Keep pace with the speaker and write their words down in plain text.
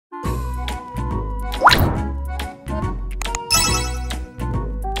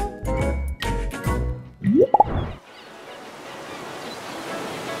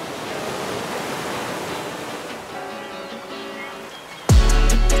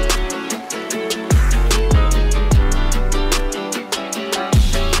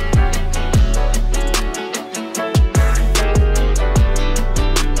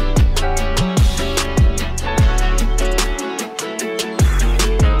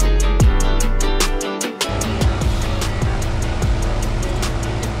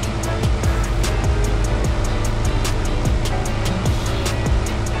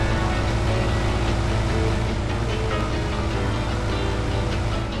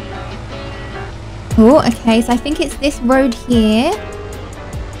Oh, okay. So I think it's this road here.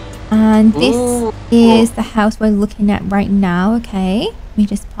 And this is the house we're looking at right now. Okay. Let me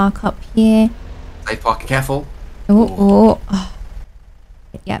just park up here. Safe parking, careful. Oh.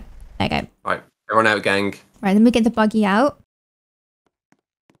 Yep. There you go. Right, everyone out, gang. Right, let me get the buggy out.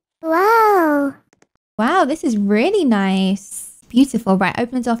 Whoa. Wow, this is really nice. Beautiful. Right,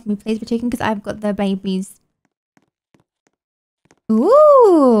 open the door for me, please, for chicken, because I've got the babies.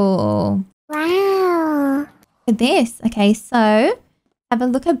 Ooh. Wow. Look at this. Okay, so have a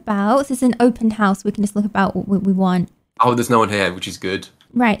look about. This is an open house. We can just look about what we want. Oh, there's no one here, which is good.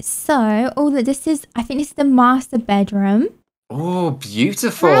 Right, so I think this is the master bedroom. Oh,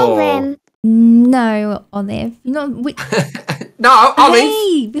 beautiful. My room. No, Olive. You're not. No, Olive.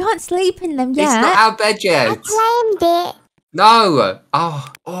 Hey, we can't sleep in them yet. It's not our bed I yet. claimed it. No.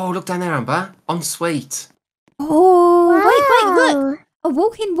 Oh, look down there, Amber. Ensuite. Oh, wait, Wow. look. A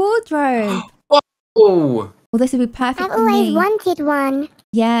walk-in wardrobe. Oh. Well, this would be perfect I've for always me. wanted one.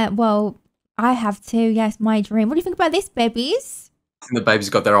 Yeah, well, I have too. Yes, my dream. What do you think about this, babies? I think the baby's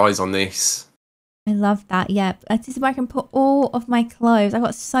got their eyes on this. I love that. Yeah, this is where I can put all of my clothes. I've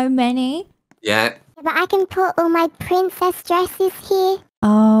got so many. Yeah. But I can put all my princess dresses here.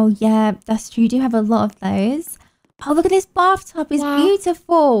 Oh, yeah, that's true. You do have a lot of those. Oh, look at this bathtub. It's Yeah.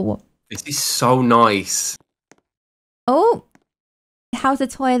 beautiful. This is so nice. Oh, how's the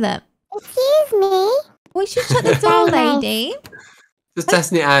toilet? Excuse me. We should shut the door, Very nice. lady. Just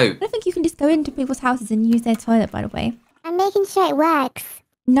testing it out. I don't think you can just go into people's houses and use their toilet, by the way. I'm making sure it works.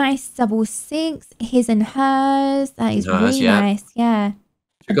 Nice double sinks, his and hers. That is Hers, really yeah. nice, yeah.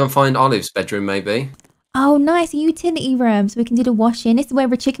 Should we go and find Olive's bedroom, maybe? Oh, nice, a utility room, so we can do the washing. This is where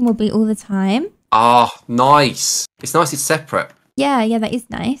the chicken will be all the time. Oh, nice. It's nice it's separate. Yeah, that is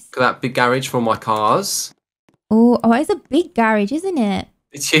nice. Look at that big garage for my cars. Oh, it's a big garage, isn't it?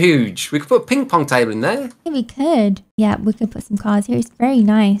 It's huge. We could put a ping pong table in there. Yeah, we could. Yeah, we could put some cars here. It's very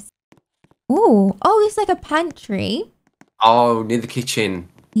nice. Oh, it's like a pantry. Oh, near the kitchen.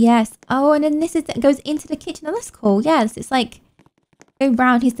 Yes. Oh, and then that goes into the kitchen. Oh, that's cool. Yes, it's like go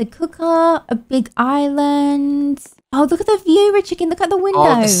round. Here's the cooker, a big island. Oh, look at the view, Chicken. Look at the window.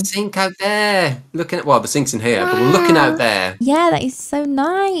 Oh, the sink out there. The sink's in here, but we're looking out there. Yeah, that is so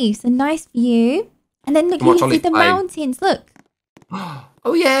nice. A nice view. And then look, Come on, you can see Olive, the play. mountains. Look.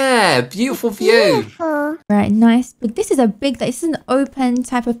 Oh yeah, beautiful view. Beautiful. Right, nice. Big. This is an open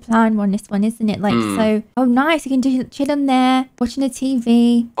type of plan one, this one, isn't it? Like, so, oh, nice. You can just chill in there, watching the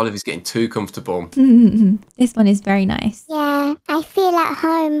TV. Olive is getting too comfortable. This one is very nice. Yeah, I feel at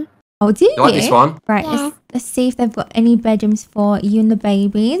home. Oh, do you? You like this one? Right, Yeah. let's see if they've got any bedrooms for you and the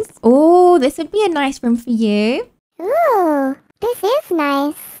babies. Oh, this would be a nice room for you. Ooh, this is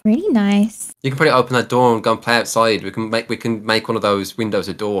nice. Really nice. You can probably open that door and go and play outside. We can make one of those windows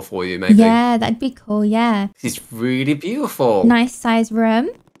a door for you, maybe. Yeah, that'd be cool, yeah. This is really beautiful. Nice size room.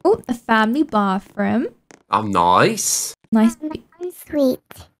 Oh, a family bathroom. Oh, nice. Nice Sweet.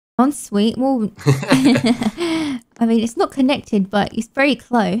 ensuite. Well, I mean, it's not connected, but it's very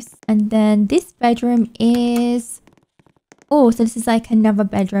close. And then this bedroom is... Oh, so this is like another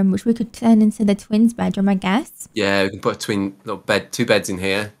bedroom, which we could turn into the twins' bedroom, I guess. Yeah, we can put two beds in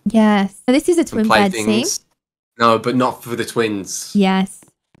here. Yes. So this is a Some twin bed, see? playthings. No, but not for the twins. Yes.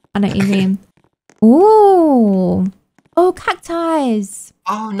 I know what you mean. Ooh. Oh, cacti.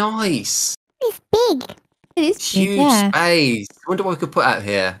 Oh, nice. It's big. It is big, Huge yeah. space. I wonder what we could put out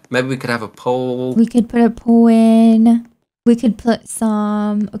here. Maybe we could have a pool. We could put a pool in. We could put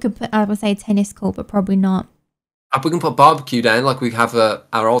I would say tennis court, but probably not. We can put a barbecue down like we have at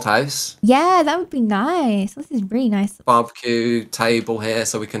our old house. Yeah, that would be nice. This is really nice. Barbecue table here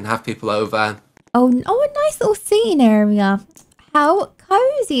so we can have people over. Oh, a nice little seating area. How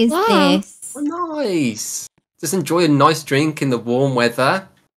cozy is Yeah. this? Oh, nice. Just enjoy a nice drink in the warm weather.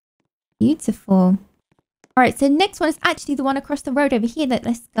 Beautiful. All right, so next one is actually the one across the road over here.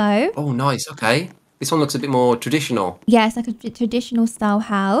 Let's go. Oh, nice. Okay. This one looks a bit more traditional. Yeah, it's like a traditional style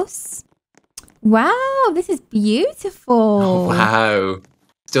house. Wow, this is beautiful. Oh, wow.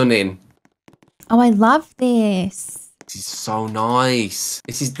 Stunning. Oh, I love this. This is so nice.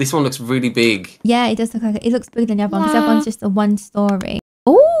 This one looks really big. Yeah, it does look like it looks bigger than the other one because the Yeah. other one's just a one story.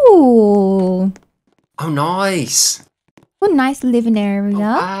 Oh, Oh, nice. what a nice living area. Oh,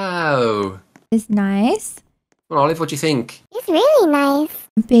 wow. It's nice. Well, Olive, what do you think? It's really nice.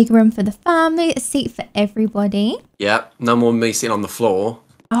 Big room for the family, a seat for everybody. Yep. No more me sitting on the floor.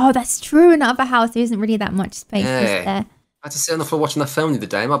 Oh, that's true. In another house, there isn't really that much space, is Yeah. there? I had to sit on the floor watching that film the other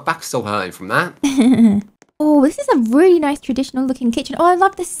day. My back's still hurting from that. Oh, this is a really nice traditional looking kitchen. Oh, I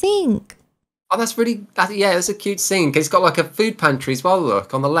love the sink. Oh, that's a cute sink. It's got like a food pantry as well,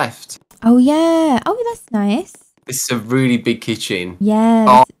 look, on the left. Oh, yeah. Oh, that's nice. This is a really big kitchen. Yeah.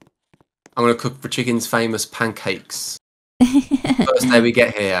 Oh, I'm going to cook for Chicken's famous pancakes. First day we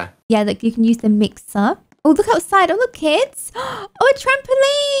get here. Yeah, look, you can use the mixer. Oh, look outside. Oh, look, kids. Oh, a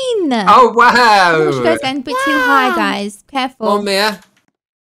trampoline. Oh, wow. Oh, you guys getting a bit too high, guys. Careful. Oh, Mia.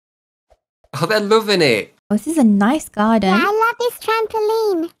 Oh, they're loving it. Oh, this is a nice garden. Yeah, I love this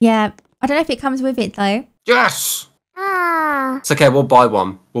trampoline. Yeah. I don't know if it comes with it, though. Yes. Ah. It's okay. We'll buy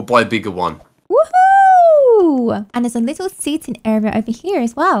one. We'll buy a bigger one. Woohoo! And there's a little seating area over here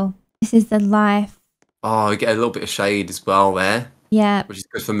as well. This is the life. Oh, you get a little bit of shade as well there. Yeah. Which is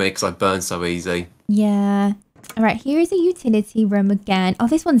good for me because I burn so easy. Yeah. All right, here is a utility room again. Oh,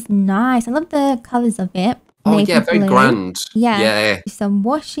 this one's nice. I love the colours of it. Oh, Navy yeah, very blue. grand. Yeah. Yeah. Do some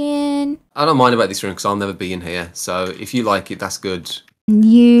washing. I don't mind about this room because I'll never be in here. So if you like it, that's good.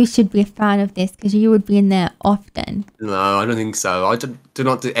 You should be a fan of this because you would be in there often. No, I don't think so. I do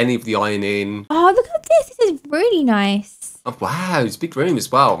not do any of the ironing. Oh, look at this. This is really nice. Oh, wow. It's a big room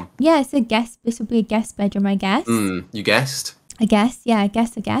as well. Yeah, it's a guest. This will be a guest bedroom, I guess. You guessed. I guess. Yeah, I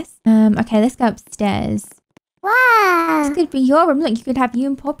guess. Okay, let's go upstairs. Wow. This could be your room. Look, you could have you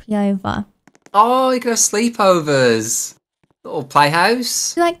and Poppy over. Oh, you can have sleepovers. Little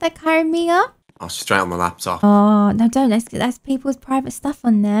playhouse. Do you like that, Karamia? Oh, straight on my laptop. Oh, no, don't. That's people's private stuff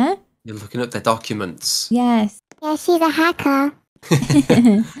on there. You're looking up their documents. Yes. Yeah, she's a hacker.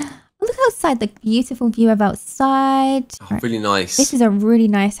 Look outside, the beautiful view of outside. Oh, really nice. This is a really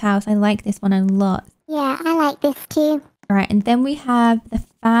nice house. I like this one a lot. Yeah, I like this too. All right, and then we have the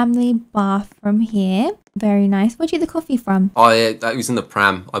family bathroom here. Very nice. Where'd you get the coffee from? Oh, yeah, that was in the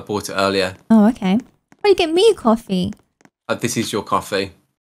pram. I bought it earlier. Oh, okay. Why did you get me a coffee? This is your coffee.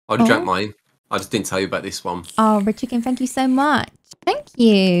 I already drank mine. I just didn't tell you about this one. Oh, Red Chicken, thank you so much. Thank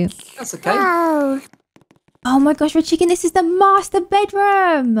you. That's okay. Oh. Oh my gosh, Red Chicken, this is the master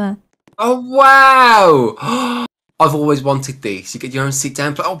bedroom. Oh, wow. I've always wanted this. You get your own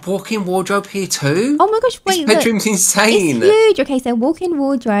sit-down. Oh, walk-in wardrobe here too? Oh my gosh, wait, This bedroom's look. insane. It's huge. Okay, so walk-in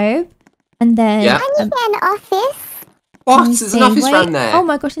wardrobe. And then... Yeah. I need an office. What? There's an office around there. Oh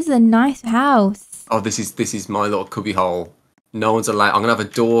my gosh, this is a nice house. Oh, this is my little cubby hole. No one's allowed. I'm going to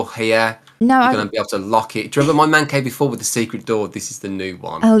have a door here. No, You're going to be able to lock it. Do you remember my man cave before with the secret door? This is the new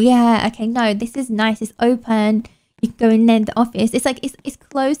one. Oh yeah, okay, no, this is nice. It's open. You can go in there in the office. It's like it's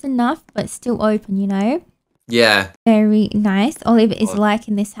closed enough, but still open, you know? Yeah. Very nice. Olive is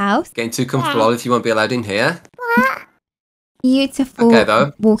liking this house. Getting too comfortable, Olive. You won't be allowed in here. What? Beautiful Okay,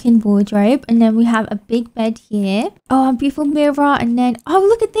 though. walk-in wardrobe. And then we have a big bed here. Oh, a beautiful mirror. And then, oh,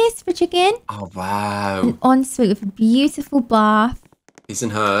 look at this for chicken. Oh, wow. An ensuite with a beautiful bath. His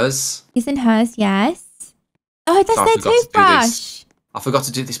and hers. His and hers, yes. Oh, that's Oh, I their forgot to do toothbrush. this. I forgot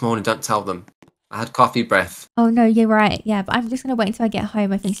to do it this morning. Don't tell them. I had coffee breath. Oh, no, you're right. Yeah, but I'm just going to wait until I get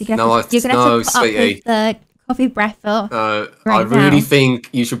home, I think. So you're No, going to have to put up sweetie. with the coffee breath. Oh, I Right really now. think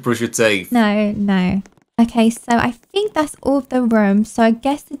you should brush your teeth. no. Okay, so I think that's all of the rooms. So I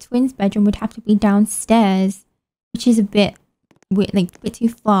guess the twins' bedroom would have to be downstairs, which is a bit weird, like a bit too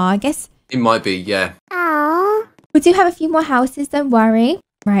far. I guess It might be, yeah. Oh. we do have a few more houses, don't worry.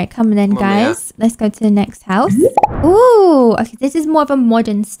 Right, come on then, Come on, Mia. guys. Let's go to the next house. Ooh, okay, this is more of a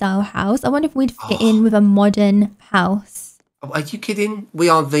modern style house. I wonder if we'd fit in with a modern house. Oh, are you kidding? We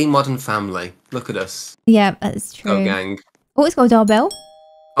are the modern family. Look at us. Yeah, that's true. Go gang. Oh, it's got a doorbell.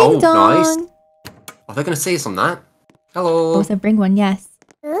 Oh, Ding dong. nice. Oh, they're going to see us on that. Hello. Also bring one, yes.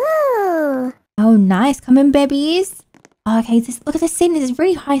 Ooh. Oh, nice. Come in, babies. Okay, look at the ceiling. There's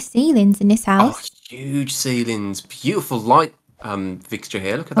really high ceilings in this Oh, house. huge ceilings. Beautiful light fixture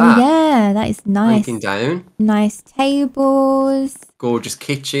here. Look at Oh, that. yeah, that is nice. Blinking down. Nice tables. Gorgeous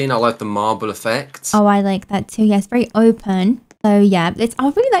kitchen. I like the marble effect. Oh, I like that too. Yeah, it's very open. So, yeah, I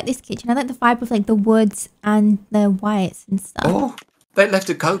really like this kitchen. I like the vibe of like the woods and the whites and stuff. Oh, they left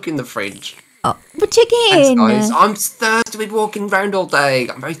a Coke in the fridge. Oh, but Thanks, chicken! guys. I'm thirsty. We've been walking around all day.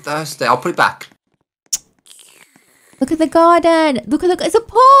 I'm very thirsty. I'll put it back. Look at the garden. Look, it's a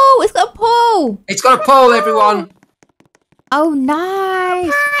pool. It's got a pool. It's got a pool, everyone. Oh,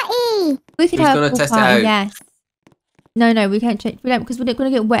 nice. Party. We could Who's have a gonna pool test it party, out? yes. No, we can't check. We don't, because we're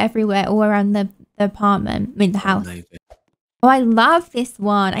going to get wet everywhere all around the apartment. I mean, the house. Maybe. Oh, I love this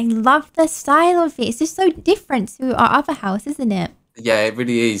one. I love the style of it. It's just so different to our other house, isn't it? Yeah, it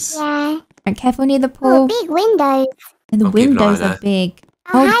really is. Yeah. And careful near the Oh, pool. big windows. And the I'll keep an eye windows on are that. big.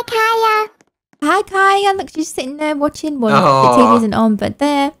 Oh, Oh. hi, Kaya. Hi, Kaya. Look, she's sitting there watching. Well, Aw. the TV isn't on, but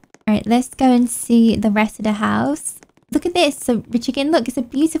there. All right, let's go and see the rest of the house. Look at this. So, chicken, look, it's a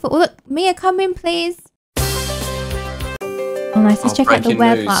beautiful... Oh, look, Mia, come in, please. Oh, nice. Let's Oh, check out the breaking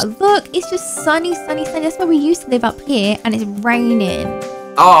weather. news. Look, it's just sunny. That's where we used to live up here, and it's raining.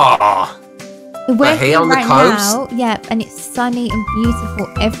 Oh, So we're here on the right coast? now, yep, and it's sunny and beautiful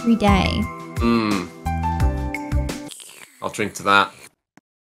every day. I'll drink to that.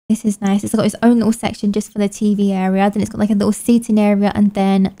 This is nice. It's got its own little section just for the TV area. Then it's got like a little seating area and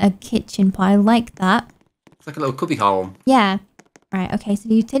then a kitchen part. I like that. It's like a little cubby hole. Yeah. Right, okay, so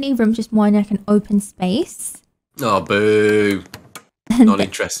the utility room's just more like an open space. Oh, boo. Not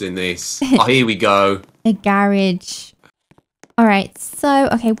interested in this. Oh, here we go. A garage. Alright, so,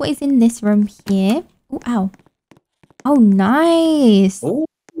 okay, what is in this room here? Oh, ow. Oh, nice.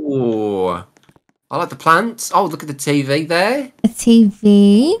 Oh, I like the plants. Oh, look at the TV there. A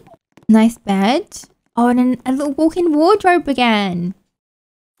TV. Nice bed. Oh, and then a little walk-in wardrobe again.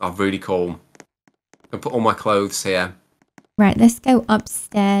 Oh, really cool. I put all my clothes here. Right, let's go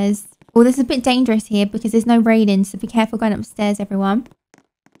upstairs. Oh, this is a bit dangerous here because there's no railing, so be careful going upstairs, everyone.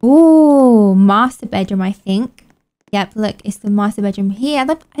 Oh, master bedroom, I think. Yep, look, it's the master bedroom here.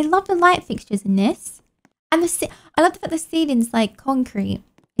 I love the light fixtures in this. And I love the fact the ceiling's like concrete.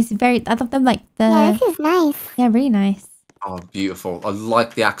 I love them like the... Yeah, this is nice. Yeah, really nice. Oh, beautiful. I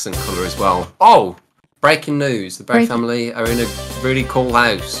like the accent colour as well. Oh, breaking news. The Berry family are in a really cool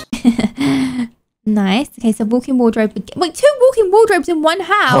house. Nice. Okay, so walk-in wardrobe again. Wait, 2 walk-in wardrobes in one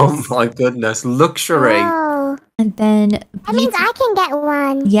house. Oh my goodness, luxury. Whoa. And then... That means I can get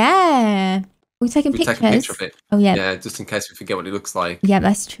one. Yeah. We're taking We pictures. take a picture of it. Oh, yeah. Yeah, just in case we forget what it looks like. Yeah,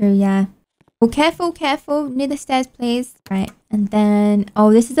 that's true, yeah. Well, careful, careful. Near the stairs, please. Right, and then...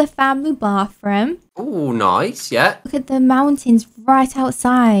 Oh, this is a family bathroom. Oh, nice. Yeah. Look at the mountains right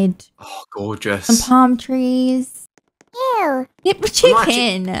outside. Oh, gorgeous. Some palm trees. Ew. Yep,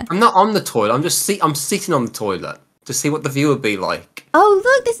 chicken. I'm not on the toilet. I'm sitting on the toilet to see what the view would be like. Oh,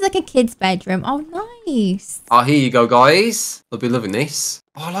 look, this is like a kid's bedroom. Oh, nice. Oh, here you go, guys. They'll be loving this.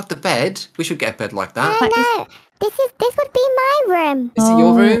 Oh, I like the bed. We should get a bed like that. I know. This would be my room. Is it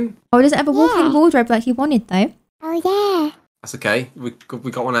your room? Oh, it doesn't have a walk-in Yeah. wardrobe like you wanted, though. Oh, yeah. That's okay. We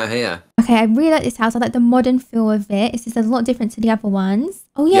got one out here. Okay, I really like this house. I like the modern feel of it. It's just a lot different to the other ones.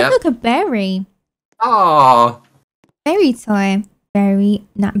 Oh, yeah, Yep. look, a berry. Oh, Berry toy. Very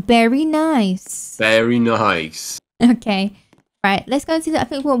nice. very nice. Okay. Right, let's go and see that. I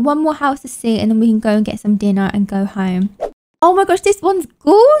think we've got one more house to see and then we can go and get some dinner and go home. Oh my gosh, this one's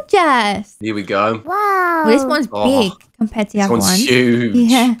gorgeous. Here we go. Whoa. Well, this one's Oh, big compared to the This other one's ones. huge.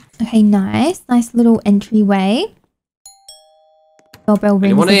 Yeah. Okay, nice. Nice little entryway. Doorbell rings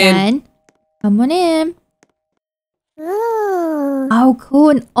Anyone in? again. Come on in. Ooh. Oh, cool.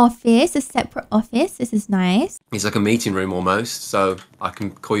 An office. A separate office. This is nice. It's like a meeting room almost, so I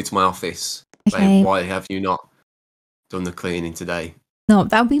can call you to my office. Okay. Say, why have you not done the cleaning today? No,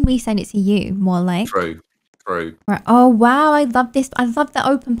 that would be me saying it to you, more like. True. Right. Oh, wow. I love this. I love the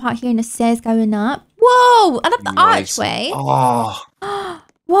open part here and the stairs going up. Whoa. I love the Nice. archway. Oh,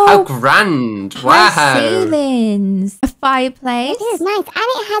 Whoa. how grand. High Wow. ceilings. A fireplace. This is nice. And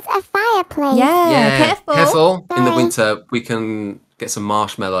it has a fireplace. Yeah. Careful. In the Bye. winter, we can get some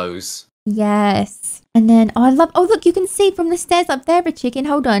marshmallows. Yes. And then, oh, look, you can see from the stairs up there, a chicken.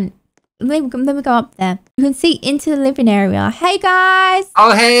 Hold on. Let me go up there. You can see into the living area. Hey, guys.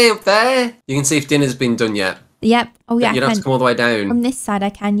 Oh, hey, up there. You can see if dinner's been done yet. Yep. Oh, yeah. You don't have to come all the way down. From this side,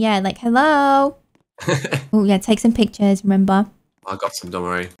 I can. Yeah. Like, hello. Oh, yeah. Take some pictures, remember? I got some, don't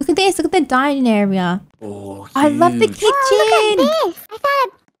worry. Look at this. Look at the dining area. Oh, huge. I love the kitchen. Oh, look at this. I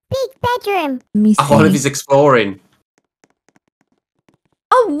found a big bedroom. Let me see. Oh, Oliver's exploring.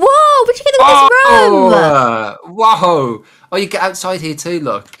 Oh, whoa. But you get this room. Whoa. Oh, you get outside here too,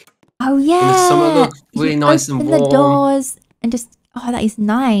 look. Oh, yeah. In the summer, look, You really can nice and open warm. the doors and just, oh, that is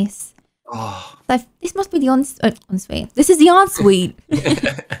nice. Oh, So this must be the ensuite. This is the ensuite.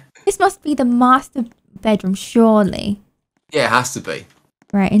 This must be the master bedroom, surely. yeah, it has to be.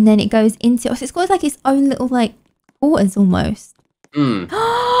 Right, and then it goes into, oh, so it's got like its own little like quarters almost. Mm.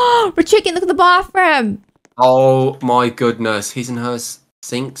 But chicken, look at the bathroom. Oh my goodness, his and hers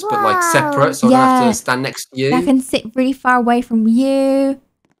sinks, but like Wow. separate, so I don't have Yeah. to stand next to you. I can sit really far away from you.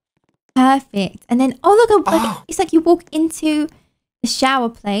 Perfect. And then, oh look, like, Oh. it's like you walk into the shower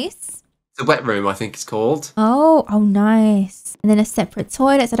place. It's a wet room, I think it's called. Oh, nice. And then a separate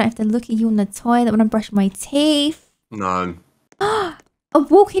toilet, so I don't have to look at you on the toilet when I'm brushing my teeth. No. A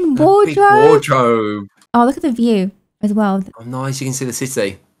walk-in A big wardrobe. wardrobe. Oh, look at the view as well. Oh, nice. You can see the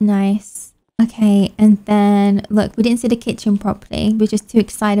city. Nice. Okay, and then look, we didn't see the kitchen properly. We're just too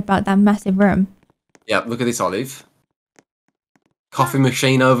excited about that massive room. Yeah, look at this, Olive. Coffee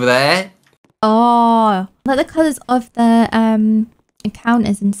machine over there. Oh, like the colours of the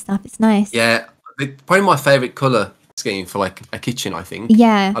counters and stuff. It's nice. Yeah, probably my favourite colour scheme for like a kitchen, I think.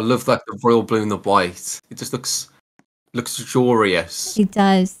 Yeah. I love like the royal blue and the white. It just looks luxurious. It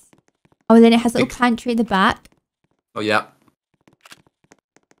does. Oh, and then it has a little pantry at the back. Oh, yeah.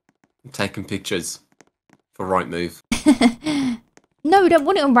 I'm taking pictures for right move. No, we don't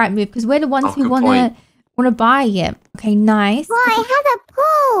want it on Rightmove because we're the ones who good want point. to buy it. Okay, nice. Boy, it has a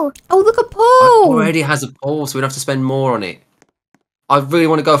pool. Oh, look, a It pool. already has a pool, so we don't have to spend more on it. I really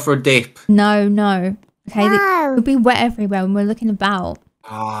want to go for a dip. No. Okay, No. it'll be wet everywhere when we're looking about.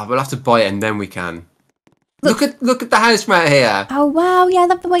 Ah, we'll have to buy it and then we can. Look at the house right here. Oh, wow. Yeah, I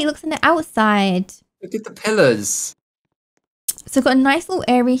love the way it looks on the outside. Look at the pillars. So we've got a nice little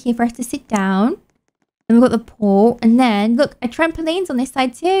area here for us to sit down. And we've got the pool. And then, look, a trampoline's on this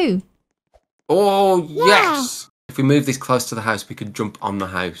side too. Oh, yes. If we move this close to the house, we could jump on the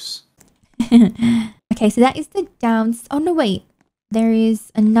house. Okay, so that is the downs. Oh, no, wait. There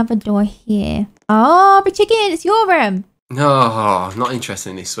is another door here. Oh, but chicken, it's your room. No, not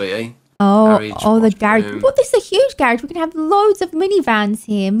interested in this, sweetie. Oh, Garage, the garage. washroom. What, this is a huge garage. We can have loads of minivans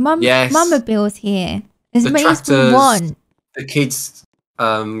here. Yes. Mummobiles here. As The many as we tractors. want. The kids'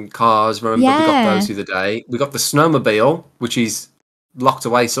 cars, remember we got those the other day. We got the snowmobile, which is locked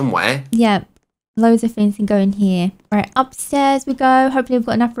away somewhere. Yep. Loads of things can go in here. Right, upstairs we go. Hopefully we've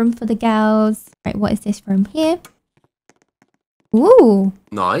got enough room for the girls. Right, what is this room here? Ooh,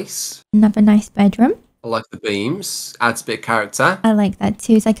 Nice. another nice bedroom. I like the beams. Adds a bit of character. I like that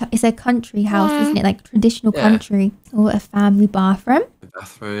too. It's a country house, isn't it? Like traditional Yeah. country. Or a family bathroom.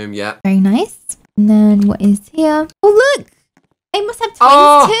 Bathroom, yeah. Very nice. And then what is here? Oh, look! They must have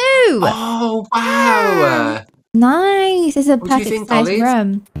twins too! Oh, wow. Nice. It's a What do you perfect think, size Olive?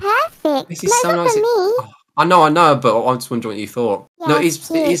 room. Perfect. This is so Not nice. for me. Oh, I know, but I'm just wondering what you thought. No, Yeah,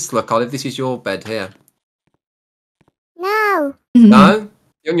 it is. Look, Olive, this is your bed here. No. No?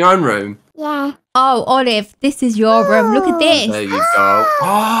 You're in your own room. Yeah. Oh, Olive, this is your room. Look at There this. you go.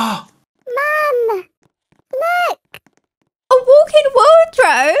 Oh, Mum. A walk-in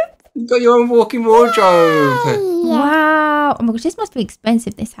wardrobe. you've got your own walk-in wardrobe. Yeah. Wow. Oh my gosh, this must be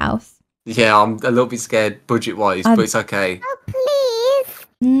expensive, this house. Yeah, I'm a little bit scared budget-wise, but it's okay. Oh, please.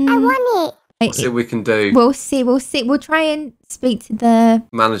 I Mm, want it. See what we can do. We'll see. We'll try and speak to the...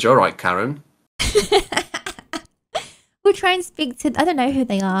 Manager, all right, Karen. We'll try and speak to... I don't know who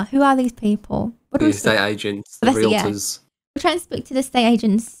they are. Who are these people? What do The we speak? estate agents, the That's it, yeah. realtors. We'll try and speak to the estate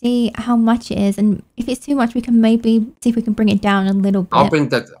agent and see how much it is. And if it's too much, we can maybe see if we can bring it down a little bit. I'll bring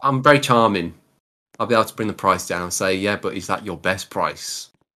that. I'm very charming. I'll be able to bring the price down and say, yeah, but is that your best price?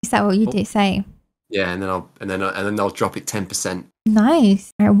 Is that what you did say? Yeah, and then they'll drop it 10%.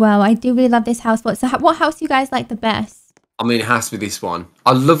 Nice. All right, well, I do really love this house. What house do you guys like the best? I mean, it has to be this one.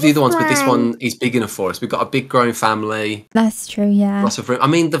 I love the other ones, but this one is big enough for us. We've got a big growing family, That's true, yeah. lots of room. I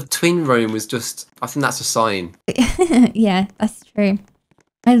mean, the twin room was just, I think that's a sign. Yeah, that's true.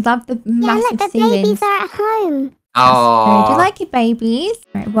 I love the Yeah, massive look, the ceilings. babies are at home. Oh, Do you like it, babies?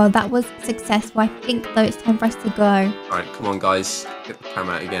 Right, well, that was successful. I think, though, it's time for us to go. All right, come on, guys. Get the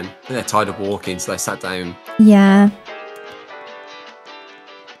camera out again. I think they're tired of walking, so they sat down. Yeah.